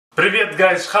Привет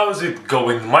guys, how's it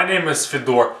going? My name is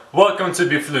Fedor. Welcome to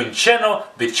Be Fluent channel,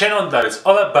 the channel that is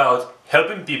all about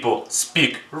helping people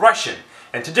speak Russian.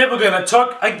 And today we're gonna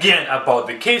talk again about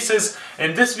the cases,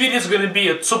 and this video is gonna be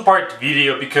a two-part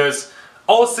video because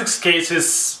all 6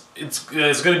 cases it's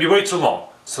gonna be way too long.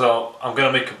 So I'm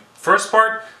gonna make first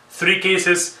part 3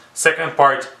 cases, second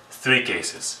part 3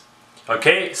 cases.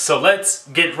 Okay, so let's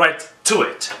get right to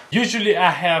it. Usually I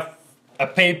have a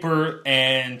paper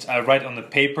and I write on the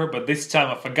paper, but this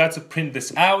time I forgot to print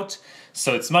this out,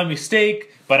 so it's my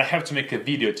mistake, but I have to make a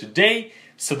video today,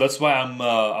 so that's why I'm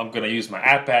gonna use my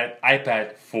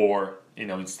iPad for,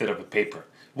 instead of a paper.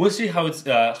 We'll see how it's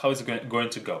going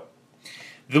to go.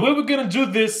 The way we're gonna do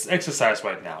this exercise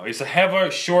right now is I have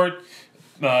a short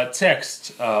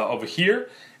text over here,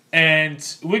 and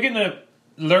we're gonna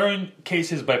learn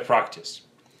cases by practice.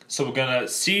 So we're gonna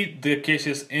see the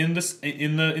cases in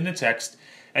the text,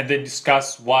 and then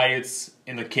discuss why it's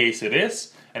in the case it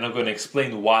is, and I'm gonna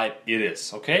explain why it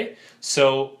is. Okay?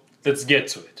 So let's get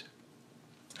to it.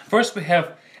 First, we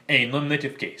have a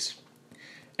nominative case,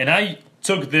 and I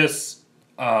took this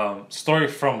story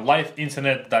from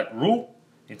liveinternet.ru.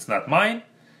 It's not mine.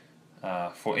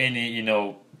 For any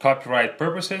copyright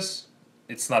purposes,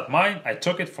 it's not mine. I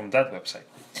took it from that website.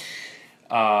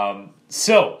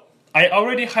 So I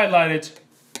already highlighted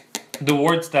the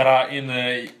words that are in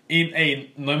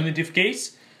a nominative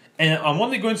case, and I'm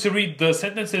only going to read the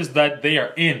sentences that they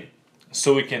are in,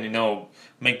 so we can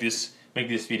make these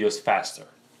videos faster.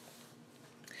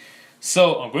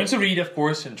 So I'm going to read, of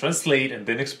course, and translate and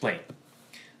then explain.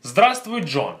 Здравствуй,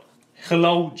 John.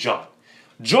 Hello, John.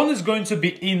 John is going to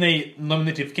be in a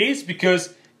nominative case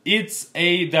because it's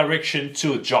a direction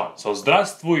to John. So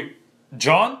здравствуй,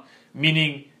 John,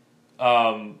 meaning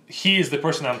he is the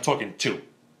person I'm talking to.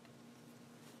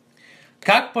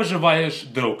 Как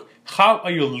поживаешь, друг? How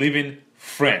are you living,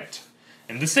 friend?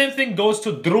 And the same thing goes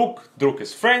to друг. Друг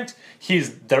is friend. He's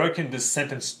directing this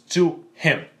sentence to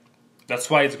him. That's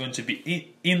why it's going to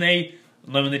be in a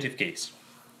nominative case.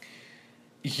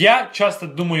 Я часто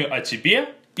думаю о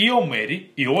тебе и о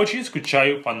Мэри и очень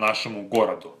скучаю по нашему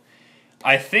городу.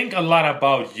 I think a lot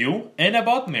about you and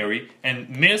about Mary and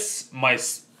miss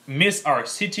our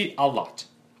city a lot.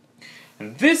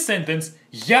 And this sentence,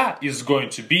 я, is going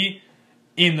to be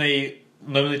in a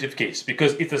nominative case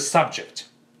because it's a subject.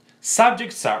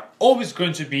 Subjects are always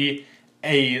going to be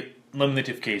a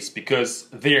nominative case because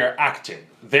they're acting.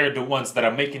 They're the ones that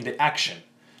are making the action.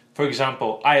 For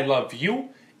example, I love you.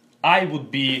 I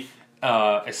would be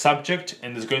a subject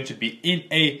and it's going to be in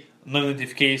a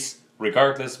nominative case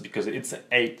regardless because it's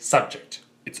a subject.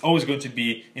 It's always going to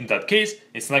be in that case.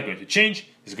 It's not going to change.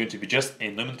 It's going to be just a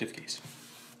nominative case.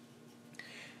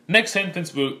 Next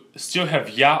sentence will still have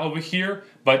я over here,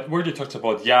 but we already talked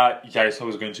about я. Я is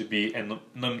always going to be a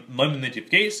nominative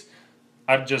case.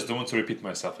 I just don't want to repeat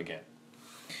myself again.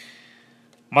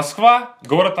 Москва –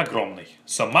 город огромный.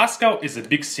 So Moscow is a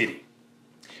big city.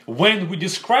 When we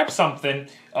describe something,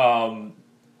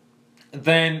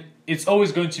 then it's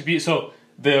always going to be, so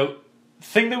the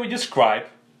thing that we describe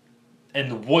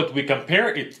and what we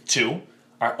compare it to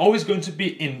are always going to be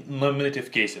in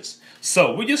nominative cases.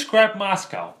 So we describe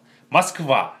Moscow.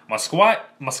 Moskva.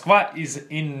 Moskva is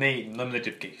in a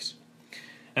nominative case.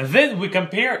 And then we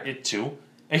compare it to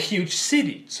a huge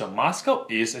city. So Moscow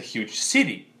is a huge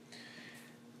city.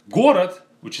 Город,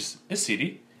 which is a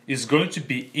city, is going to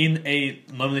be in a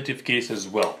nominative case as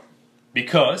well.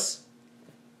 Because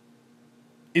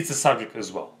it's a subject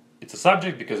as well. It's a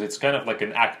subject because it's kind of like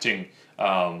an acting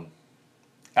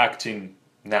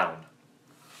noun.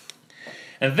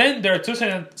 And then there are 2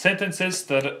 sentences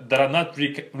that are not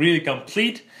really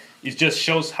complete. It just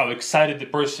shows how excited the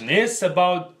person is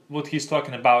about what he's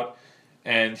talking about.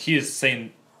 And he is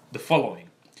saying the following.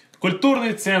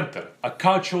 Культурный центр, a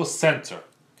cultural center.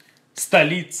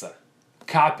 Столица,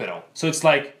 capital. So it's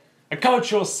like a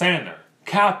cultural center,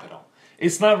 capital.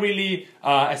 It's not really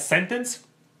a sentence,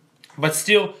 but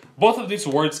still, both of these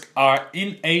words are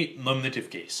in a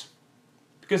nominative case.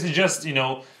 Because it's just,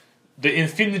 the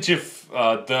infinitive,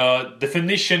 the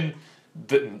definition,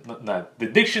 the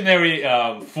dictionary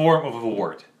form of a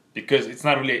word, because it's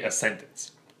not really a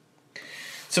sentence.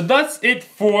 So that's it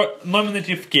for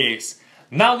nominative case.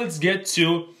 Now let's get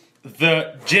to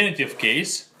the genitive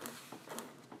case.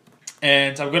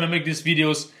 And I'm gonna make these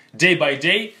videos day by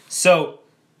day. So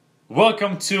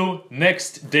welcome to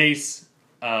next day's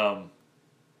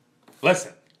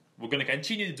lesson. We're gonna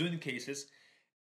continue doing cases.